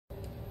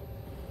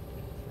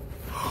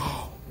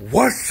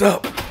What's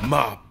up,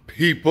 my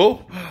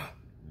people?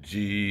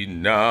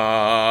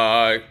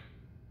 G9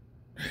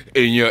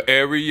 in your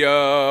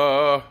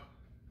area.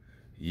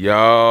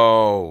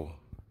 Yo,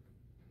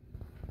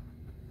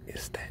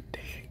 it's that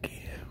day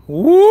again.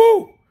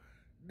 Woo!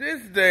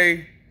 This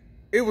day,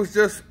 it was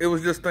just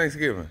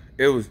Thanksgiving.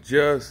 It was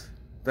just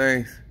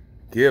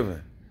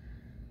Thanksgiving.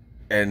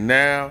 And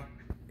now,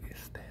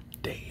 it's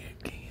that day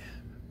again.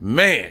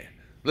 Man,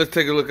 let's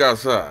take a look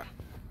outside.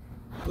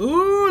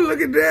 Ooh,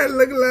 look at that.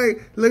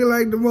 Looking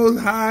like the Most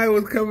High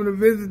was coming to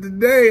visit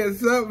today or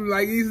something.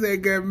 Like he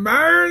said, get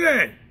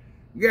Mernin.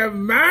 Get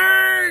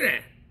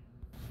Mernin.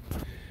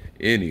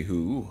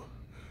 Anywho,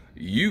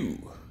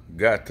 you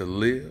got to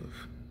live.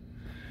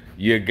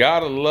 You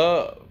gotta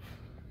love.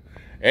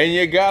 And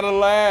you gotta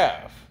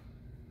laugh.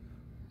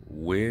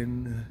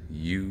 When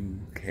you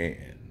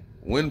can.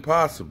 When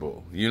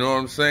possible. You know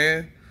what I'm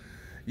saying?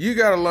 You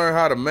gotta learn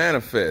how to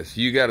manifest.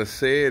 You gotta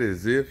say it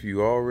as if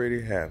you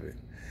already have it.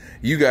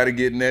 You got to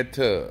get in that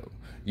tub.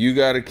 You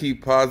got to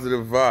keep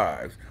positive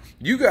vibes.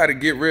 You got to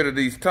get rid of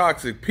these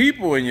toxic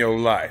people in your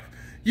life.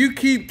 You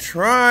keep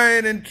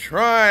trying and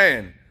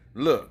trying.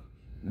 Look,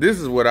 this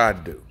is what I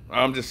do.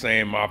 I'm just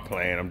saying my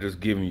plan. I'm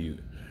just giving you.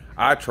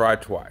 I try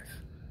twice.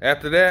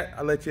 After that,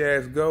 I let your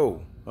ass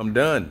go. I'm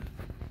done.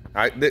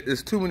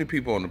 There's too many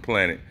people on the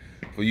planet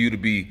for you to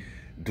be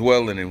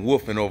dwelling and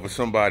woofing over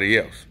somebody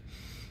else.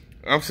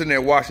 I'm sitting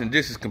there washing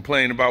dishes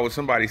complaining about what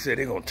somebody said.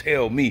 They're going to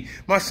tell me.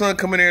 My son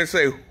come in there and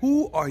say,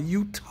 who are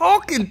you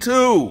talking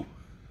to?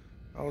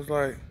 I was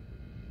like,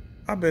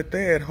 I bet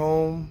they at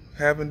home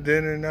having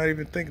dinner and not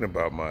even thinking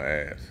about my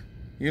ass.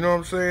 You know what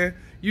I'm saying?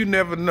 You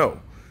never know.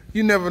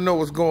 You never know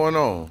what's going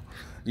on.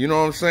 You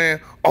know what I'm saying?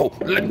 Oh,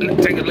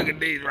 let's take a look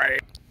at these right here.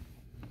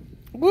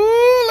 Woo,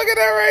 look at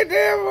that right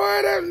there,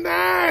 boy. That's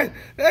nice.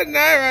 That's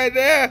nice right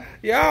there.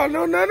 Y'all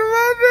know nothing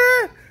about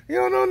that? You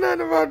don't know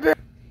nothing about that.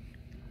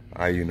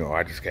 I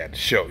just got to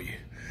show you,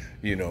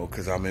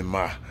 because I'm in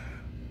my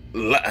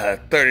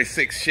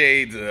 36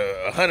 shades,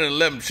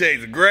 111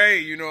 shades of gray,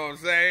 you know what I'm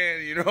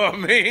saying? You know what I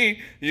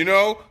mean?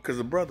 Because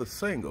the brother's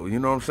single, you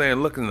know what I'm saying?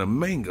 Looking at a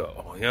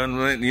mango, you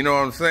know what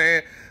I'm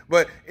saying?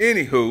 But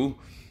anywho,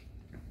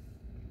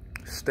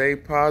 stay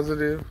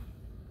positive.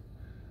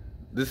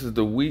 This is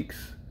the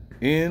week's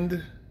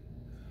end.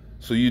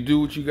 So you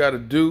do what you got to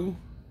do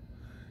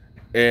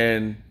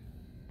and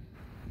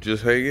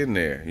just hang in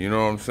there, you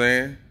know what I'm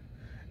saying?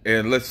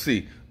 And let's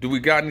see, do we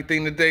got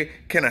anything today?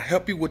 Can I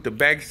help you with the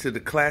baggage to the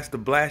class to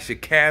blast your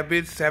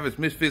cabbage? Savage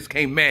Misfits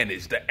can't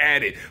manage the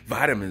added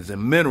vitamins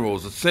and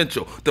minerals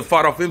essential to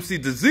fight off MC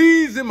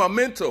disease in my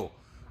mental.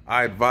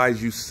 I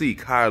advise you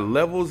seek higher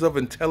levels of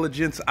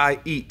intelligence I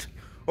eat,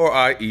 or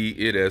i.e.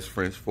 it as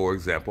French, for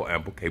example,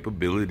 ample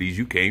capabilities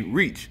you can't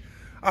reach.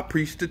 I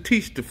preach to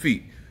teach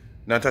defeat.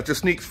 Now touch your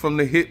sneaks from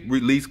the hit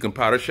release,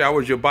 gunpowder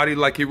showers your body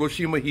like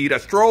Hiroshima heat. I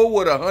stroll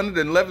with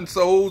 111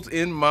 souls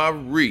in my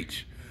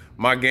reach.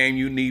 My game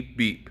you need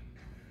beep.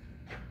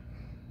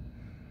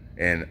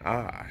 And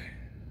I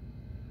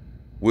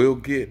will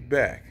get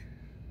back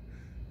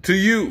to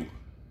you.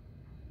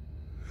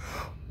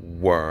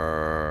 Word.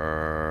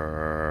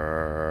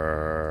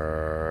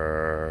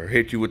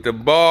 Hit you with the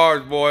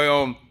bars, boy,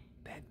 on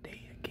that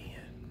day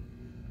again.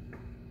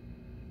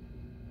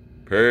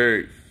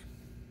 Peace.